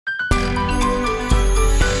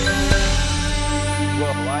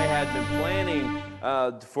I had been planning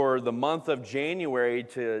for the month of January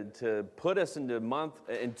to put us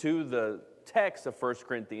into the text of 1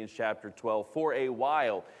 Corinthians chapter 12 for a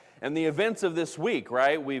while. And the events of this week,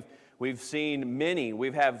 right? We've seen many. We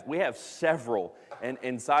have several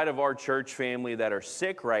inside of our church family that are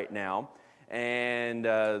sick right now. And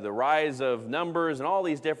the rise of numbers and all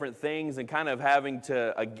these different things and kind of having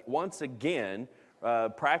to, once again,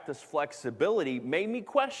 practice flexibility made me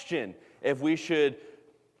question if we should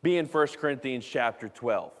be in 1 Corinthians chapter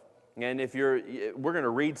 12. And we're going to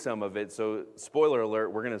read some of it, so spoiler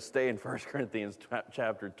alert, we're going to stay in 1 Corinthians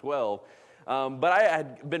chapter 12. But I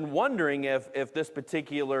had been wondering if this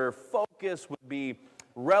particular focus would be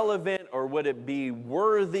relevant or would it be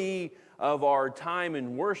worthy of our time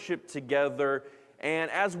in worship together. And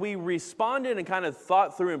as we responded and kind of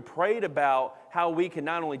thought through and prayed about how we can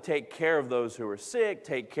not only take care of those who are sick,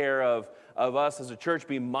 take care of us as a church,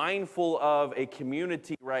 be mindful of a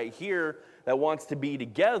community right here that wants to be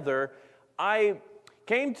together, I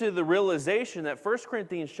came to the realization that 1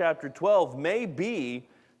 Corinthians chapter 12 may be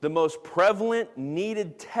the most prevalent,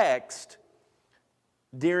 needed text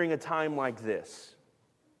during a time like this.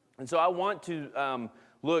 And so I want to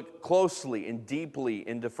look closely and deeply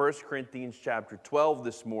into 1 Corinthians chapter 12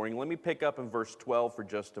 this morning. Let me pick up in verse 12 for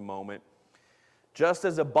just a moment. Just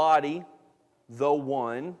as a body, though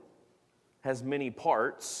one, has many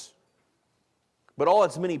parts, but all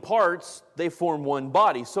its many parts, they form one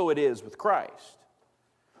body. So it is with Christ.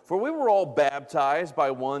 For we were all baptized by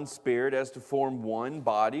one Spirit as to form one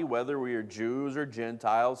body, whether we are Jews or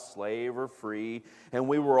Gentiles, slave or free, and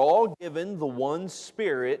we were all given the one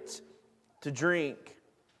Spirit to drink.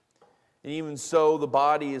 And even so, the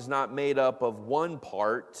body is not made up of one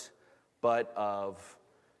part, but of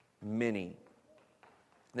many.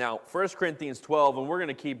 Now, 1 Corinthians 12, and we're going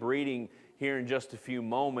to keep reading here in just a few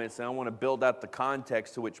moments, and I want to build out the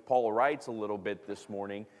context to which Paul writes a little bit this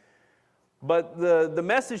morning. But the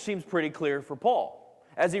message seems pretty clear for Paul.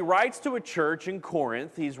 As he writes to a church in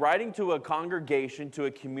Corinth, he's writing to a congregation, to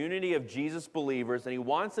a community of Jesus believers, and he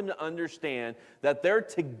wants them to understand that their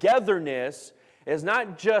togetherness is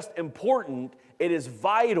not just important, it is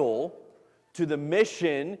vital to the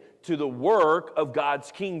mission, to the work of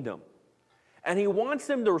God's kingdom. And he wants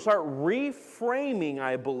them to start reframing,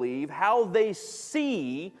 I believe, how they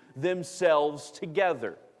see themselves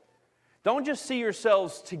together. Don't just see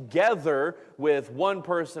yourselves together with one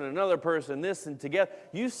person, another person, this and together.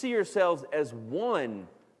 You see yourselves as one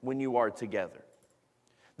when you are together.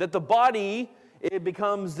 That the body, it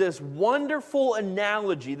becomes this wonderful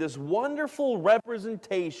analogy, this wonderful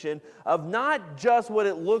representation of not just what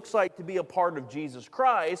it looks like to be a part of Jesus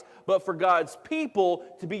Christ, but for God's people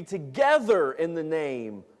to be together in the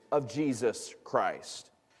name of Jesus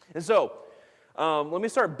Christ. And so, let me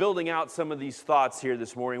start building out some of these thoughts here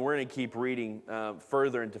this morning. We're going to keep reading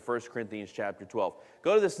further into 1 Corinthians chapter 12.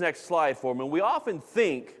 Go to this next slide for me. We often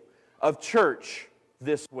think of church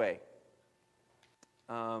this way.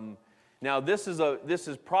 Now, this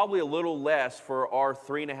is probably a little less for our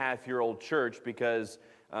 3.5-year-old church because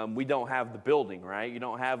we don't have the building, right? You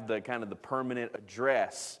don't have the kind of the permanent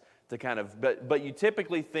address to kind of, but you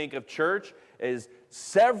typically think of church as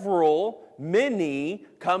many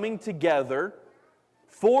coming together,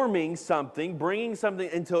 forming something, bringing something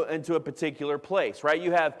into a particular place, right?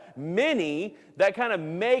 You have many that kind of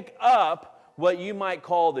make up what you might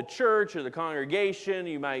call the church or the congregation,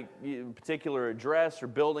 particular address or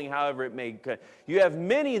building, however it may. You have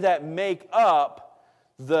many that make up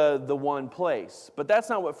the one place. But that's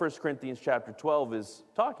not what 1 Corinthians chapter 12 is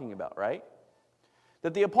talking about, right?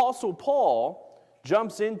 That the Apostle Paul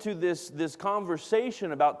jumps into this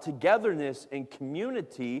conversation about togetherness and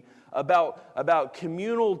community, about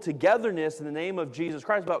communal togetherness in the name of Jesus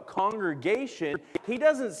Christ, about congregation. He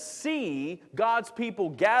doesn't see God's people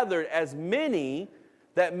gathered as many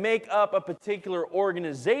that make up a particular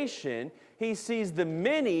organization. He sees the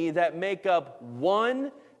many that make up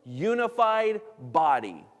one unified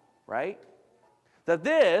body, right? That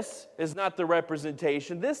this is not the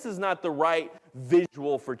representation. This is not the right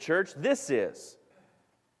visual for church. This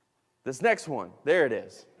next one, there it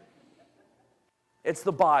is. It's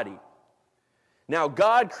the body. Now,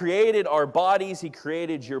 God created our bodies. He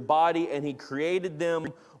created your body, and He created them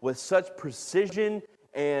with such precision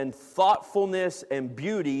and thoughtfulness and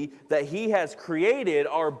beauty that He has created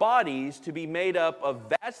our bodies to be made up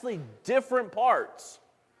of vastly different parts,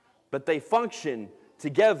 but they function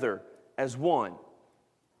together as one.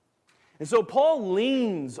 And so Paul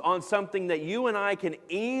leans on something that you and I can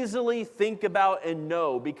easily think about and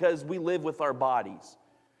know because we live with our bodies.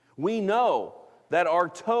 We know that our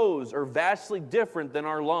toes are vastly different than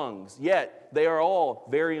our lungs, yet they are all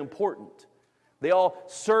very important. They all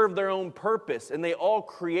serve their own purpose, and they all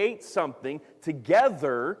create something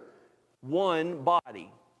together, one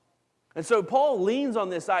body. And so Paul leans on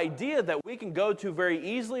this idea that we can go to very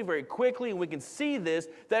easily, very quickly, and we can see this,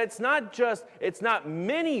 that it's not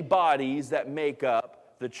many bodies that make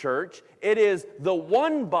up the church. It is the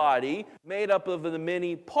one body made up of the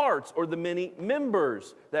many parts or the many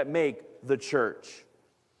members that make the church.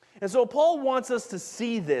 And so Paul wants us to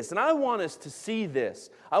see this, and I want us to see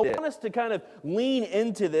this. I want us to kind of lean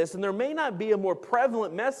into this, and there may not be a more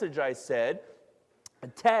prevalent message, I said, a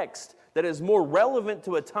text that is more relevant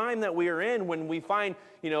to a time that we are in when we find,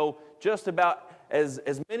 just about as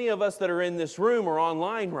many of us that are in this room are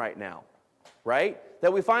online right now, right?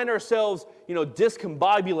 That we find ourselves,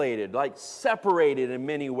 discombobulated, like separated in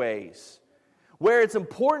many ways, where it's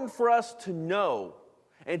important for us to know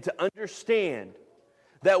and to understand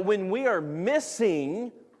that when we are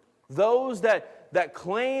missing those that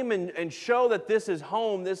claim and show that this is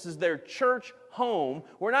home, this is their church home,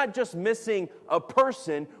 we're not just missing a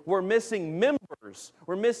person, we're missing members,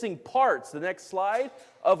 we're missing parts, the next slide,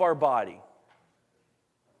 of our body.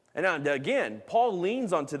 And now, again, Paul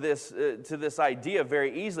leans onto this idea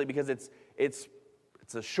very easily because it's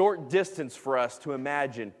a short distance for us to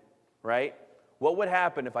imagine, right? What would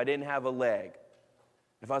happen if I didn't have a leg?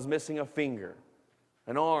 If I was missing a finger?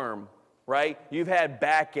 An arm, right? You've had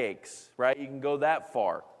backaches, right? You can go that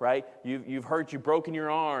far, right? You've broken your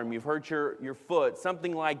arm, you've hurt your foot,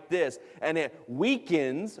 something like this, and it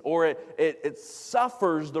weakens or it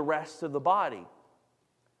suffers the rest of the body.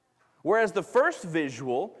 Whereas the first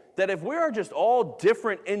visual, that if we are just all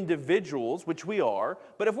different individuals, which we are,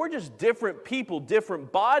 but if we're just different people,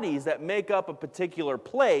 different bodies that make up a particular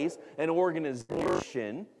place, an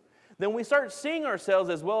organization, then we start seeing ourselves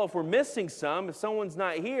as, well, if we're missing some, if someone's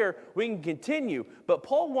not here, we can continue. But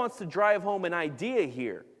Paul wants to drive home an idea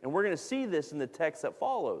here, and we're going to see this in the text that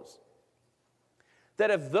follows. That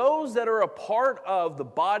if those that are a part of the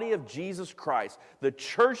body of Jesus Christ, the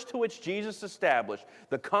church to which Jesus established,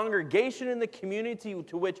 the congregation and the community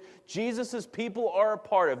to which Jesus' people are a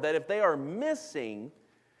part of, that if they are missing,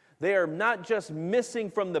 they are not just missing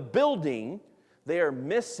from the building, they are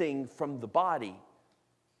missing from the body.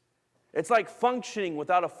 It's like functioning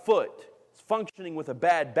without a foot. It's functioning with a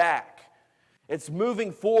bad back. It's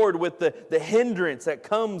moving forward with the hindrance that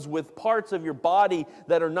comes with parts of your body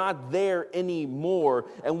that are not there anymore.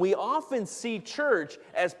 And we often see church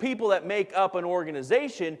as people that make up an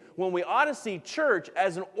organization when we ought to see church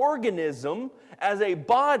as an organism, as a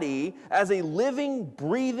body, as a living,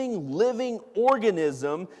 breathing, living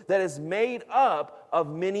organism that is made up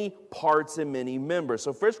of many parts and many members.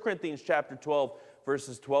 So 1 Corinthians chapter 12,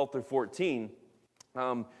 verses 12 through 14,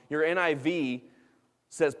 your NIV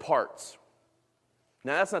says parts.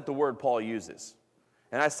 Now, that's not the word Paul uses.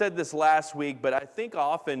 And I said this last week, but I think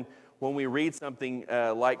often when we read something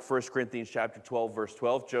like 1 Corinthians chapter 12, verse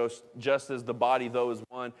 12, just as the body, though is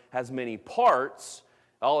one, has many parts,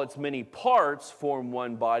 all its many parts form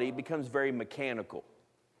one body, it becomes very mechanical.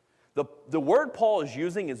 The word Paul is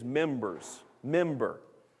using is members, member.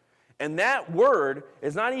 And that word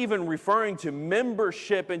is not even referring to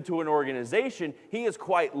membership into an organization. He is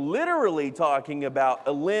quite literally talking about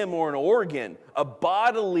a limb or an organ, a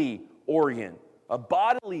bodily organ, a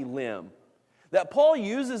bodily limb. That Paul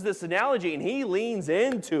uses this analogy and he leans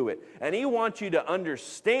into it. And he wants you to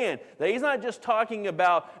understand that he's not just talking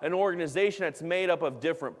about an organization that's made up of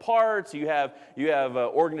different parts. You have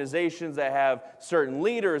organizations that have certain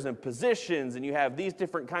leaders and positions, and you have these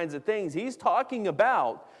different kinds of things. He's talking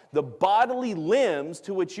about the bodily limbs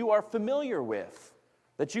to which you are familiar with,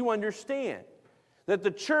 that you understand. That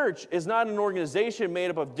the church is not an organization made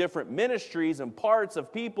up of different ministries and parts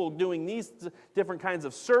of people doing these different kinds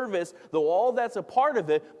of service, though all that's a part of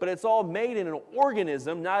it, but it's all made in an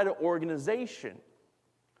organism, not an organization.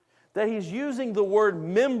 That he's using the word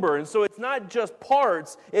member, and so it's not just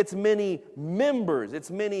parts, it's many members,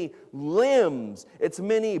 it's many limbs, it's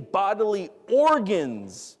many bodily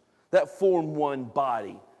organs that form one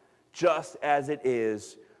body, just as it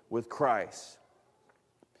is with Christ.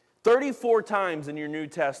 34 times in your New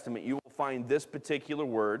Testament, you will find this particular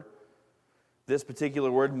word,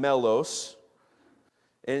 melos,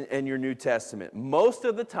 in your New Testament. Most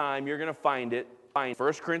of the time, you're going to find it in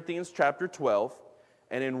 1 Corinthians chapter 12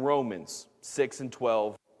 and in Romans 6 and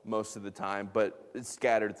 12 most of the time, but it's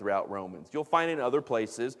scattered throughout Romans. You'll find it in other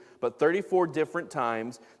places, but 34 different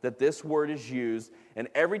times that this word is used, and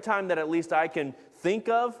every time that at least I can think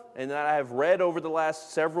of and that I have read over the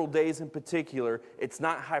last several days in particular, it's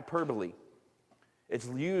not hyperbole. It's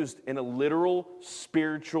used in a literal,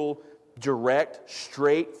 spiritual, direct,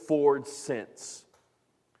 straightforward sense.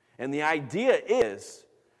 And the idea is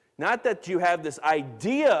not that you have this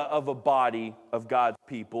idea of a body of God's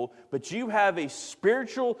people, but you have a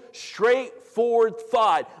spiritual, straightforward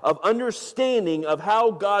thought of understanding of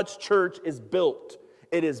how God's church is built.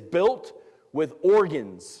 It is built with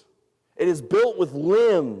organs. It is built with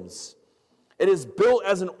limbs. It is built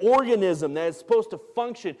as an organism that is supposed to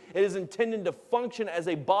function. It is intended to function as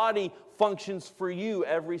a body functions for you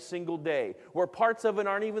every single day, where parts of it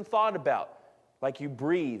aren't even thought about, like you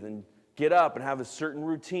breathe and get up and have a certain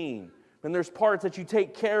routine. And there's parts that you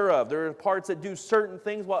take care of. There are parts that do certain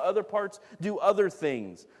things while other parts do other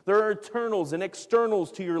things. There are internals and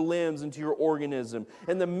externals to your limbs and to your organism.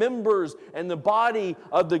 And the members and the body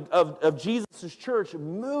of Jesus' church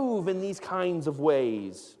move in these kinds of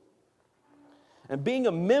ways. And being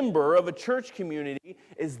a member of a church community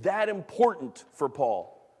is that important for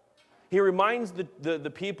Paul. He reminds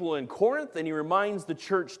the people in Corinth, and he reminds the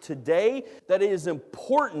church today that it is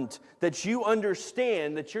important that you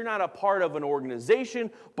understand that you're not a part of an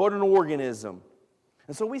organization, but an organism.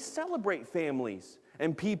 And so we celebrate families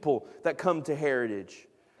and people that come to Heritage,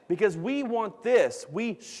 because we want this.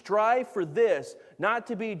 We strive for this, not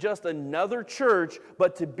to be just another church,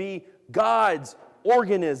 but to be God's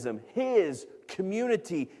organism, His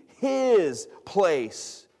community, His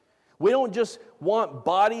place. We don't just want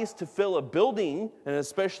bodies to fill a building, and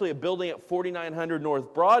especially a building at 4900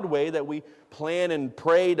 North Broadway that we plan and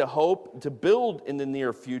pray to hope to build in the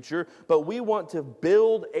near future, but we want to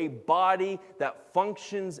build a body that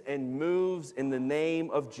functions and moves in the name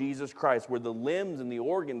of Jesus Christ, where the limbs and the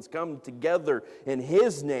organs come together in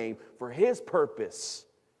His name for His purpose.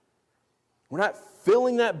 We're not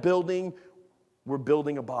filling that building, we're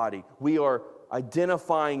building a body. We are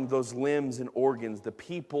identifying those limbs and organs, the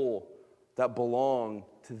people that belong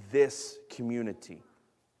to this community.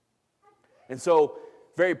 And so,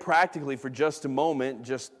 very practically, for just a moment,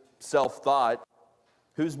 just self-thought,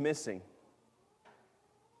 who's missing?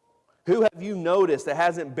 Who have you noticed that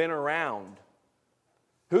hasn't been around?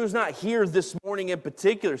 Who's not here this morning in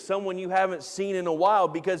particular? Someone you haven't seen in a while,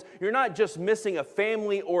 because you're not just missing a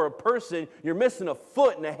family or a person, you're missing a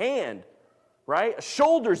foot and a hand, right? A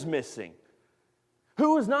shoulder's missing.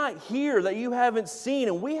 Who is not here that you haven't seen?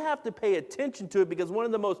 And we have to pay attention to it, because one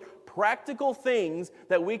of the most practical things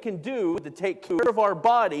that we can do to take care of our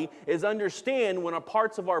body is understand when our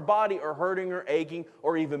parts of our body are hurting or aching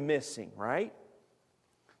or even missing, right?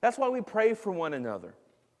 That's why we pray for one another.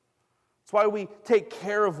 That's why we take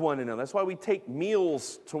care of one another. That's why we take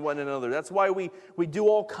meals to one another. That's why we do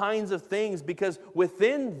all kinds of things, because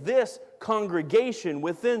within this congregation,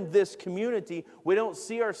 within this community, we don't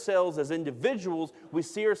see ourselves as individuals. We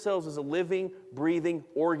see ourselves as a living, breathing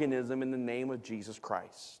organism in the name of Jesus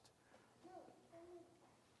Christ.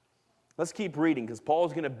 Let's keep reading, because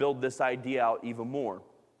Paul's going to build this idea out even more.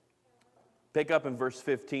 Pick up in verse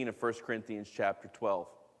 15 of 1 Corinthians chapter 12.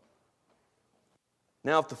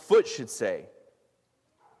 Now, if the foot should say,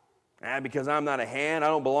 because I'm not a hand, I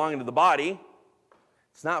don't belong into the body,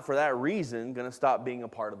 it's not for that reason going to stop being a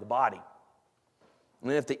part of the body.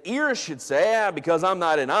 And if the ear should say, because I'm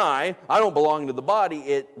not an eye, I don't belong to the body,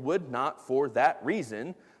 it would not for that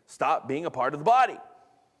reason stop being a part of the body.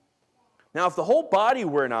 Now, if the whole body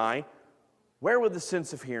were an eye, where would the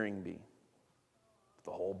sense of hearing be? If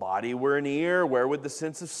the whole body were an ear, where would the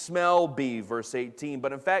sense of smell be? Verse 18.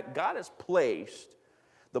 But in fact, God has placed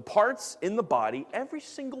the parts in the body, every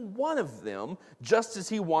single one of them, just as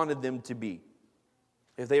He wanted them to be.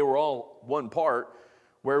 If they were all one part,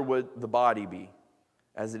 where would the body be?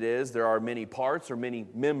 As it is, there are many parts or many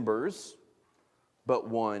members, but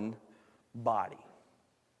one body.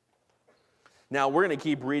 Now, we're going to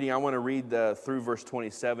keep reading. I want to read through verse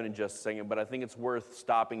 27 in just a second, but I think it's worth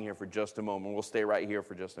stopping here for just a moment. We'll stay right here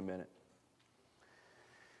for just a minute.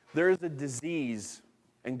 There is a disease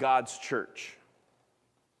in God's church.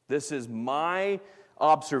 This is my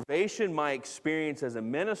observation, my experience as a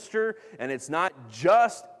minister, and it's not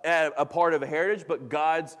just a part of a Heritage, but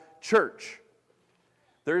God's church.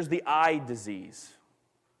 There's the eye disease.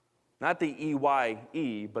 Not the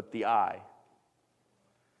E-Y-E, but the eye.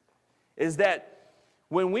 Is that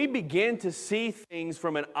when we begin to see things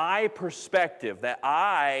from an eye perspective, that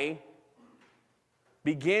eye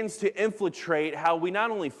begins to infiltrate how we not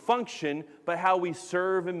only function, but how we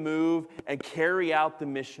serve and move and carry out the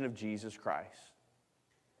mission of Jesus Christ.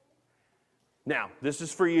 Now, this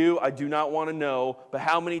is for you. I do not want to know, but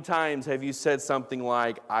how many times have you said something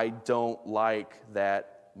like, I don't like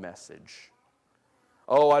that message?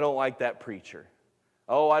 Oh, I don't like that preacher.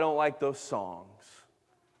 Oh, I don't like those songs.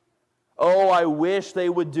 Oh, I wish they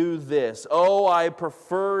would do this. Oh, I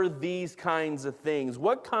prefer these kinds of things.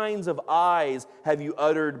 What kinds of I's have you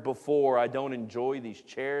uttered before? I don't enjoy these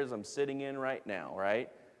chairs I'm sitting in right now, right?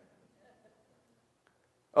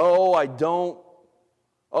 Oh, I don't.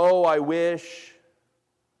 Oh, I wish.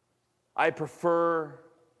 I prefer.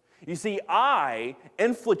 You see, I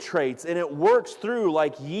infiltrates and it works through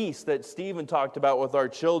like yeast that Stephen talked about with our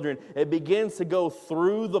children. It begins to go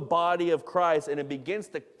through the body of Christ and it begins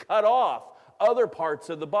to cut off other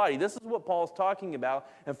parts of the body. This is what Paul's talking about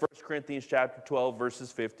in 1 Corinthians chapter 12,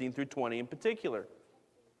 verses 15 through 20 in particular.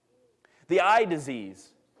 The eye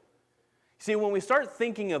disease. See, when we start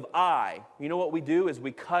thinking of eye, you know what we do is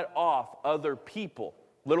we cut off other people,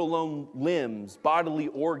 let alone limbs, bodily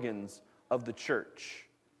organs of the church.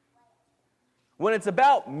 When it's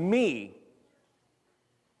about me,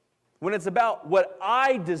 when it's about what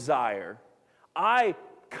I desire, I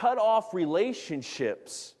cut off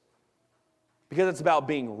relationships because it's about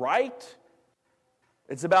being right,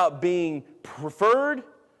 it's about being preferred,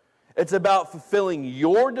 it's about fulfilling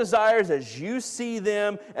your desires as you see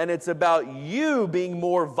them, and it's about you being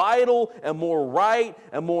more vital and more right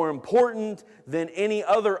and more important than any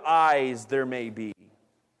other eyes there may be.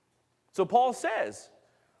 So Paul says,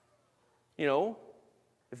 you know,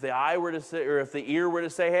 if the eye were to say, or if the ear were to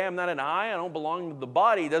say, hey, I'm not an eye, I don't belong to the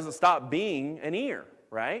body, it doesn't stop being an ear,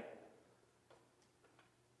 right?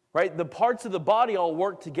 Right? The parts of the body all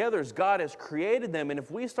work together as God has created them. And if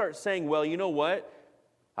we start saying, well, you know what?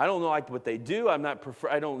 I don't like what they do. I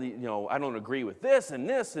don't agree with this and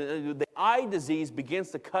this. The eye disease begins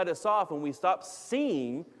to cut us off and we stop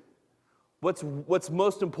seeing what's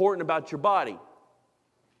most important about your body.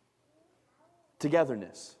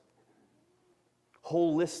 Togetherness.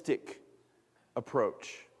 Holistic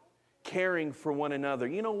approach. Caring for one another.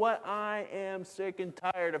 You know what? I am sick and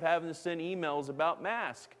tired of having to send emails about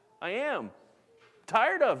masks. I am.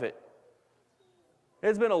 Tired of it.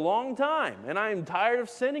 It's been a long time, and I'm tired of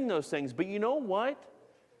sending those things. But you know what?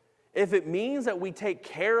 If it means that we take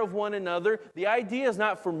care of one another, the idea is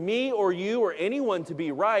not for me or you or anyone to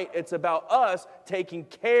be right. It's about us taking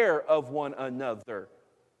care of one another.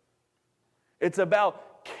 It's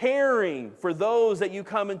about caring for those that you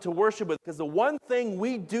come into worship with. Because the one thing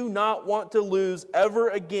we do not want to lose ever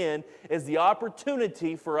again is the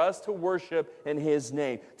opportunity for us to worship in His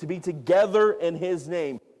name, to be together in His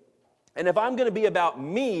name. And if I'm going to be about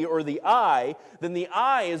me or the I, then the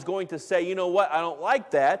I is going to say, you know what, I don't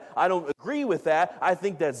like that. I don't agree with that. I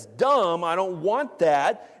think that's dumb. I don't want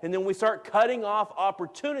that. And then we start cutting off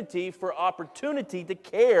opportunity to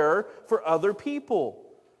care for other people.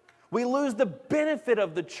 We lose the benefit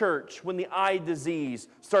of the church when the eye disease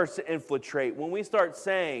starts to infiltrate. When we start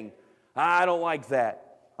saying, I don't like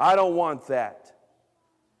that. I don't want that.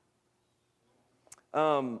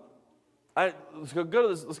 Let's go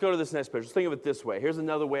to this next picture. Let's think of it this way. Here's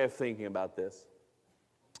another way of thinking about this.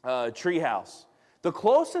 Treehouse. The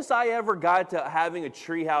closest I ever got to having a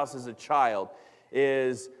treehouse as a child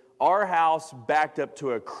is our house backed up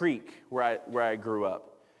to a creek where I grew up.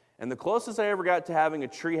 And the closest I ever got to having a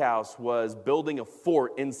treehouse was building a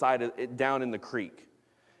fort inside of it, down in the creek.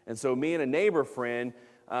 And so me and a neighbor friend,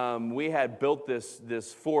 we had built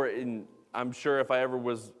this fort, and I'm sure if I ever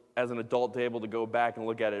was as an adult able to go back and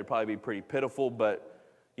look at it, it'd probably be pretty pitiful. But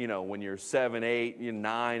you know, when you're 7, 8,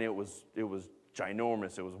 9, it was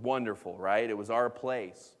ginormous. It was wonderful, right? It was our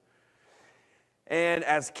place. And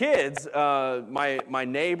as kids, my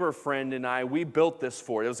neighbor friend and I, we built this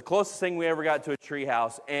fort. It was the closest thing we ever got to a tree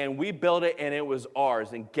house, and we built it, and it was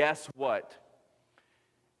ours. And guess what?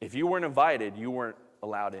 If you weren't invited, you weren't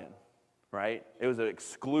allowed in, right? It was an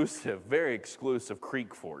exclusive, very exclusive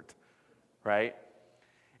creek fort, right?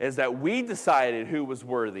 Is that we decided who was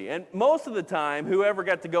worthy. And most of the time, whoever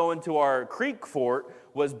got to go into our creek fort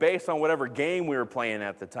was based on whatever game we were playing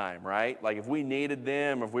at the time, right? Like if we needed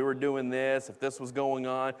them, if we were doing this, if this was going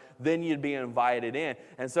on, then you'd be invited in.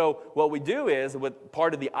 And so what we do is, with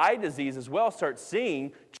part of the eye disease as well, start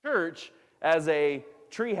seeing church as a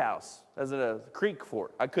tree house, as a creek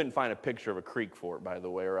fort. I couldn't find a picture of a creek fort, by the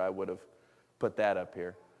way, or I would have put that up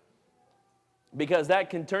here. Because that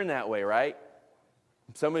can turn that way, right?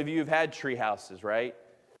 Some of you have had tree houses, right?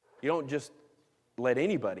 You don't just let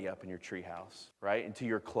anybody up in your tree house, right? Into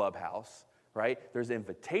your clubhouse, right? There's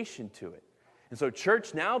invitation to it. And so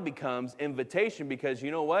church now becomes invitation because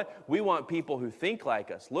you know what? We want people who think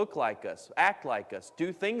like us, look like us, act like us,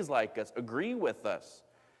 do things like us, agree with us.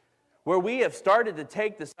 Where we have started to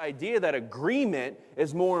take this idea that agreement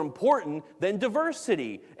is more important than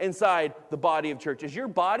diversity inside the body of church. Is your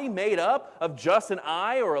body made up of just an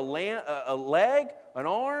eye or a leg, an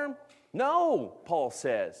arm? No, Paul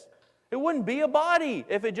says. It wouldn't be a body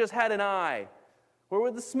if it just had an eye. Where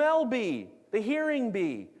would the smell be? The hearing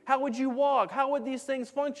be? How would you walk? How would these things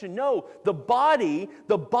function? No, the body,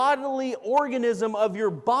 the bodily organism of your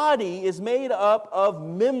body is made up of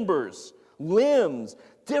members, limbs,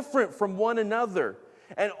 different from one another.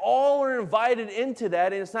 And all are invited into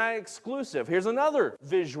that, and it's not exclusive. Here's another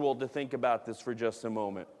visual to think about this for just a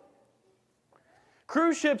moment.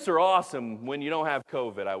 Cruise ships are awesome when you don't have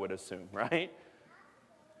COVID, I would assume, right?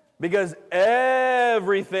 Because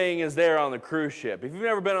everything is there on the cruise ship. If you've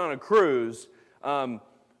never been on a cruise,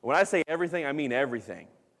 when I say everything, I mean everything,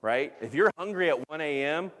 right? If you're hungry at 1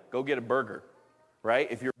 a.m., go get a burger, right?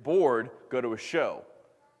 If you're bored, go to a show,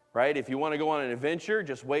 right? If you want to go on an adventure,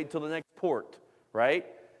 just wait till the next port, right?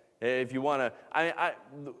 If you want to,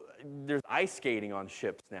 there's ice skating on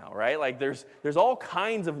ships now, right? Like there's all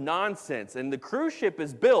kinds of nonsense. And the cruise ship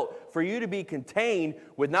is built for you to be contained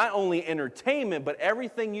with not only entertainment, but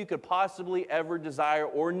everything you could possibly ever desire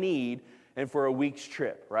or need, and for a week's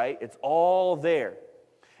trip, right? It's all there.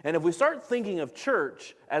 And if we start thinking of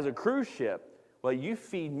church as a cruise ship, well, you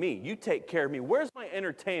feed me, you take care of me. Where's my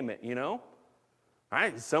entertainment, you know? All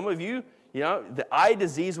right, some of you, the eye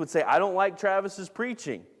disease would say, I don't like Travis's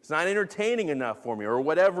preaching. It's not entertaining enough for me, or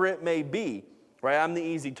whatever it may be, right? I'm the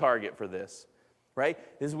easy target for this, right?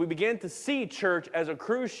 As we begin to see church as a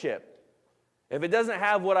cruise ship, if it doesn't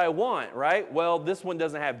have what I want, right? Well, this one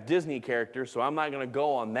doesn't have Disney characters, so I'm not going to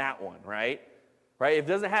go on that one, right? Right? If it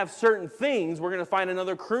doesn't have certain things, we're going to find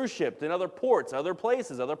another cruise ship in other ports, other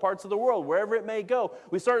places, other parts of the world, wherever it may go.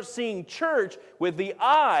 We start seeing church with the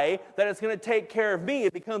eye that it's going to take care of me.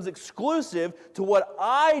 It becomes exclusive to what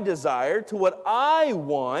I desire, to what I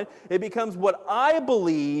want. It becomes what I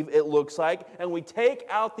believe it looks like, and we take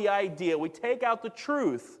out the idea, we take out the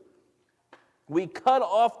truth. We cut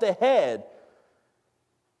off the head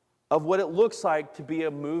of what it looks like to be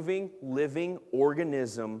a moving, living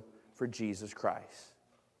organism for Jesus Christ.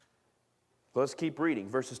 Let's keep reading,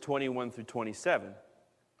 verses 21 through 27.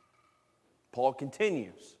 Paul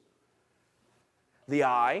continues. The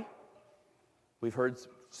eye, we've heard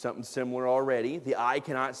something similar already. The eye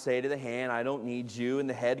cannot say to the hand, I don't need you, and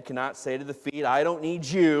the head cannot say to the feet, I don't need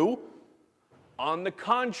you. On the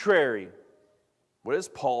contrary, what is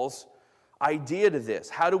Paul's idea to this?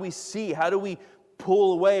 How do we see, how do we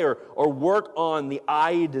pull away or work on the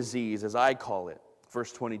eye disease, as I call it?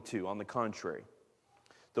 Verse 22, on the contrary,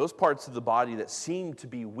 those parts of the body that seem to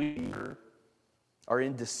be weaker are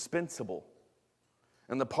indispensable.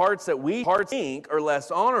 And the parts that we think are less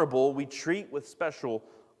honorable, we treat with special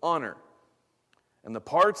honor. And the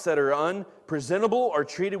parts that are unpresentable are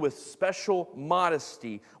treated with special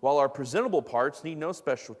modesty, while our presentable parts need no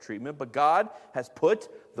special treatment. But God has put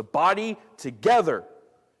the body together,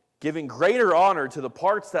 giving greater honor to the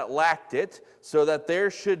parts that lacked it, so that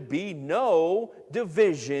there should be no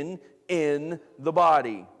division in the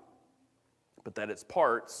body, but that its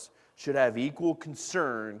parts should have equal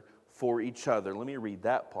concern for each other. Let me read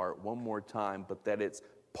that part one more time. But that its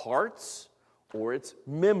parts, or its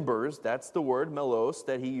members, that's the word melos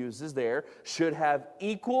that he uses there, should have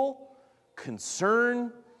equal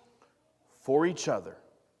concern for each other.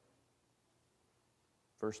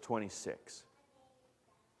 Verse 26.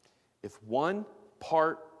 If one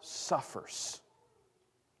part suffers,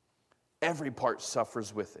 every part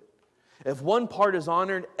suffers with it. If one part is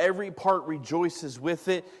honored, every part rejoices with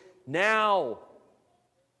it. Now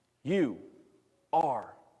you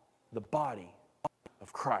are the body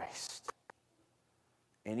of Christ,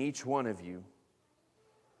 and each one of you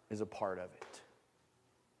is a part of it.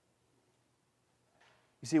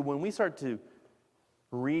 You see, when we start to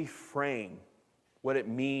reframe what it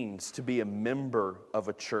means to be a member of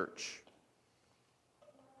a church.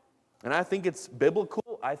 And I think it's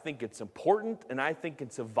biblical, I think it's important, and I think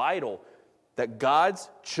it's vital that God's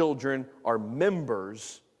children are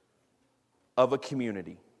members of a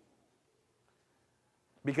community.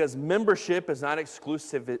 Because membership is not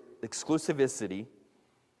exclusivity.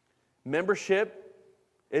 Membership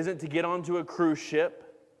isn't to get onto a cruise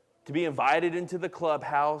ship, to be invited into the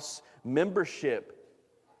clubhouse. Membership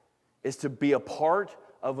is to be a part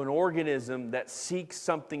of an organism that seeks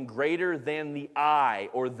something greater than the I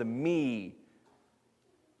or the me.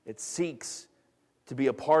 It seeks to be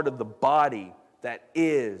a part of the body that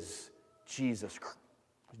is Jesus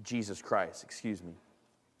Christ. Excuse me.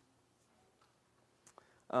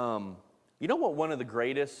 You know what? One of the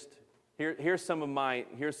greatest. Here's some of my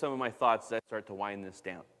thoughts that start to wind this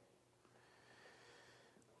down.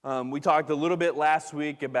 We talked a little bit last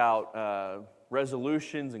week about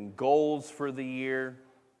resolutions and goals for the year.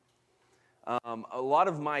 A lot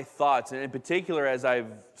of my thoughts, and in particular as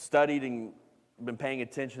I've studied and been paying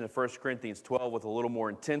attention to 1 Corinthians 12 with a little more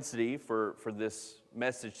intensity for this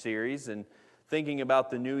message series and thinking about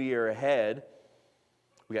the new year ahead.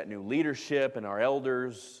 We got new leadership and our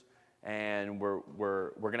elders, and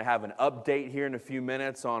we're going to have an update here in a few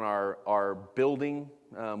minutes on our building.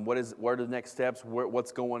 What are the next steps?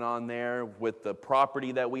 What's going on there with the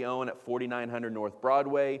property that we own at 4900 North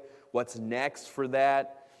Broadway? What's next for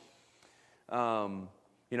that?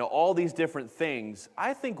 All these different things.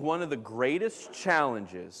 I think one of the greatest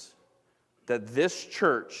challenges that this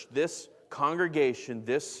church, this congregation,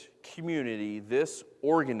 this community, this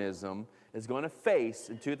organism is going to face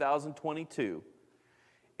in 2022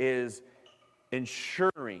 is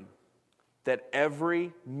ensuring that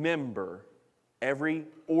every member, every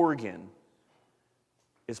organ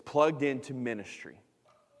is plugged into ministry,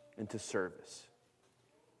 into service.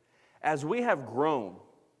 As we have grown,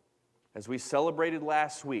 as we celebrated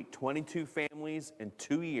last week, 22 families in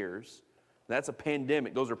 2 years, that's a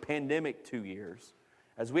pandemic. Those are pandemic 2 years.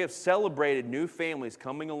 As we have celebrated new families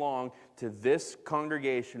coming along to this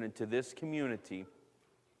congregation and to this community,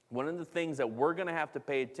 one of the things that we're going to have to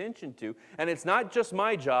pay attention to, and it's not just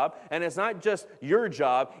my job, and it's not just your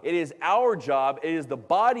job, it is our job, it is the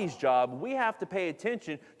body's job. We have to pay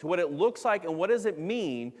attention to what it looks like and what does it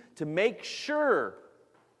mean to make sure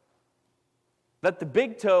that the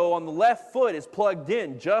big toe on the left foot is plugged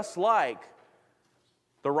in just like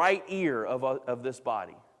the right ear of this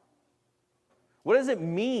body. What does it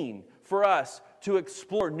mean for us to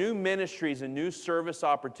explore new ministries and new service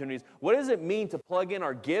opportunities? What does it mean to plug in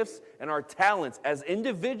our gifts and our talents as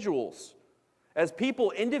individuals, as people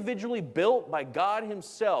individually built by God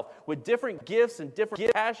Himself with different gifts and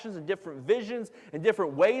different passions and different visions and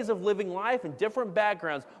different ways of living life and different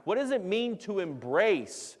backgrounds? What does it mean to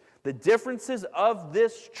embrace the differences of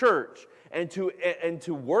this church and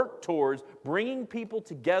to work towards bringing people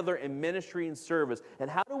together in ministry and service?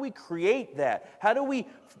 And how do we create that? How do we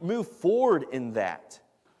move forward in that?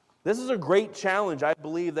 This is a great challenge, I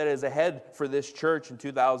believe, that is ahead for this church in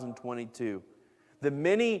 2022. The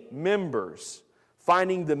many members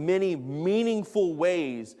finding the many meaningful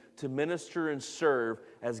ways to minister and serve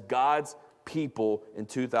as God's people in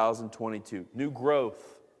 2022. New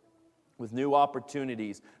growth. With new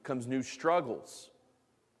opportunities comes new struggles.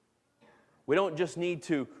 We don't just need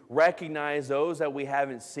to recognize those that we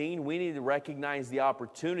haven't seen. We need to recognize the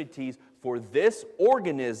opportunities for this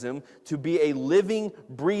organism to be a living,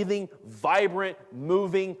 breathing, vibrant,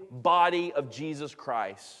 moving body of Jesus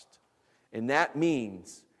Christ. And that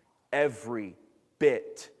means every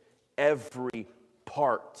bit, every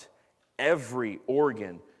part, every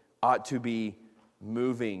organ ought to be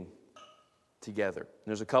moving together.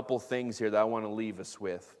 There's a couple things here that I want to leave us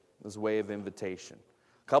with as a way of invitation.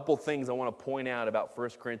 A couple things I want to point out about 1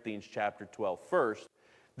 Corinthians chapter 12. First,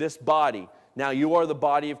 this body. Now, you are the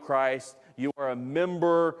body of Christ. You are a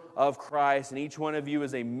member of Christ, and each one of you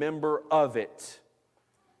is a member of it.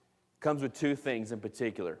 Comes with two things in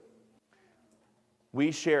particular.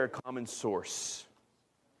 We share a common source.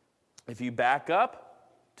 If you back up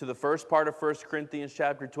to the first part of 1 Corinthians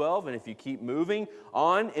chapter 12, and if you keep moving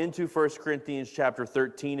on into 1 Corinthians chapter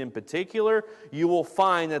 13 in particular, you will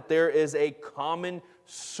find that there is a common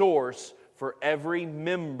source for every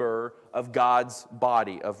member of God's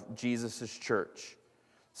body, of Jesus' church.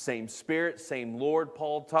 Same Spirit, same Lord,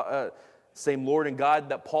 same Lord and God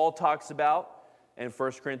that Paul talks about in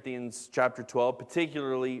 1 Corinthians chapter 12,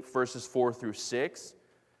 particularly verses 4 through 6.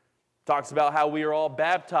 Talks about how we are all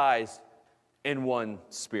baptized in one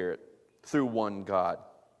Spirit, through one God.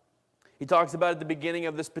 He talks about at the beginning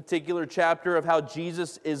of this particular chapter of how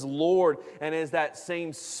Jesus is Lord and is that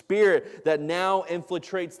same Spirit that now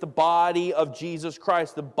infiltrates the body of Jesus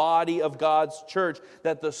Christ, the body of God's church,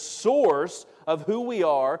 that the source of who we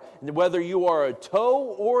are, whether you are a toe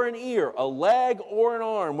or an ear, a leg or an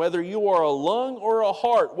arm, whether you are a lung or a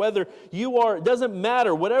heart, whether you are, it doesn't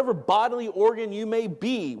matter, whatever bodily organ you may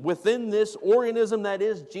be within this organism that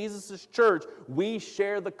is Jesus' church, we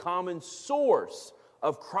share the common source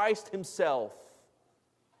of Christ Himself.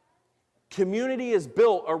 Community is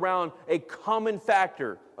built around a common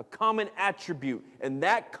factor, a common attribute, and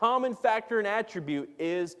that common factor and attribute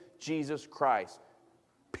is Jesus Christ.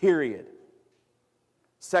 Period.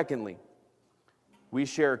 Secondly, we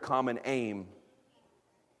share a common aim.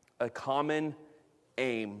 A common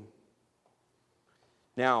aim.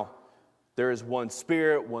 Now, there is one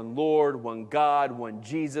Spirit, one Lord, one God, one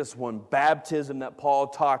Jesus, one baptism that Paul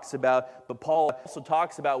talks about. But Paul also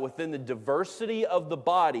talks about within the diversity of the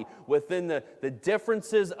body, within the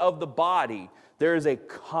differences of the body, there is a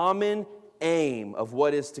common aim of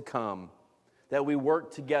what is to come. That we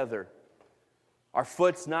work together. Our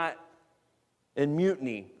foot's not in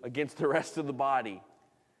mutiny against the rest of the body.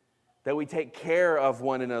 That we take care of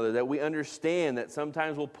one another, that we understand that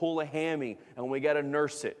sometimes we'll pull a hammy and we got to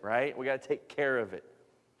nurse it, right? We got to take care of it.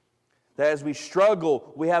 That as we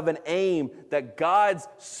struggle, we have an aim that God's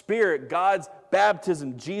Spirit, God's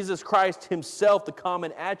baptism, Jesus Christ Himself, the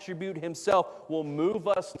common attribute Himself, will move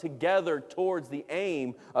us together towards the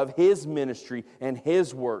aim of His ministry and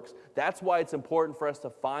His works. That's why it's important for us to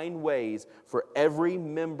find ways for every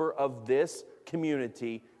member of this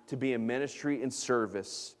community to be in ministry and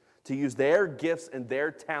service, to use their gifts and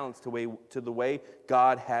their talents to the way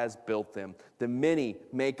God has built them. The many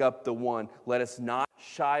make up the one. Let us not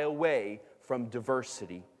shy away from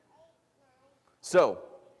diversity. So,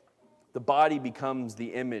 the body becomes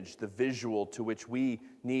the image, the visual to which we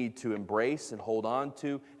need to embrace and hold on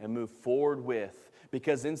to and move forward with.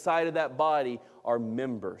 Because inside of that body are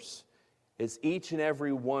members. It's each and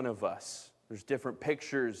every one of us. There's different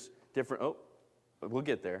pictures, we'll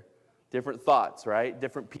get there. Different thoughts, right?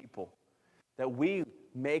 Different people that we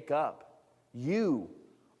make up. You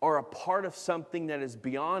are a part of something that is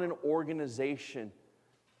beyond an organization.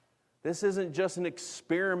 This isn't just an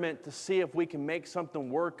experiment to see if we can make something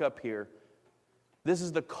work up here. This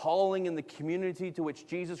is the calling in the community to which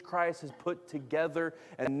Jesus Christ has put together,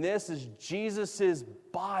 and this is Jesus'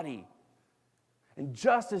 body. And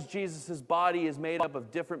just as Jesus' body is made up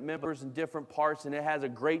of different members and different parts, and it has a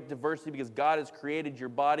great diversity because God has created your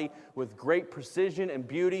body with great precision and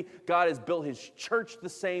beauty, God has built His church the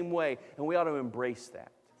same way, and we ought to embrace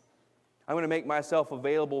that. I'm going to make myself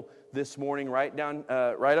available this morning right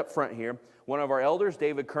up front here. One of our elders,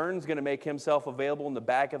 David Kern, is going to make himself available in the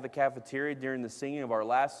back of the cafeteria during the singing of our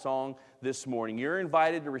last song this morning. You're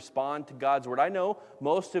invited to respond to God's Word. I know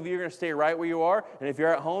most of you are going to stay right where you are, and if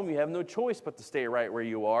you're at home, you have no choice but to stay right where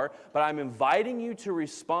you are. But I'm inviting you to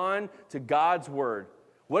respond to God's Word.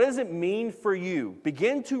 What does it mean for you?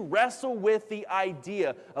 Begin to wrestle with the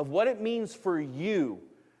idea of what it means for you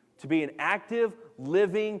to be an active,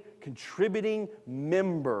 living, contributing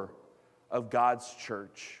member of God's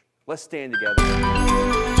church. Let's stand together.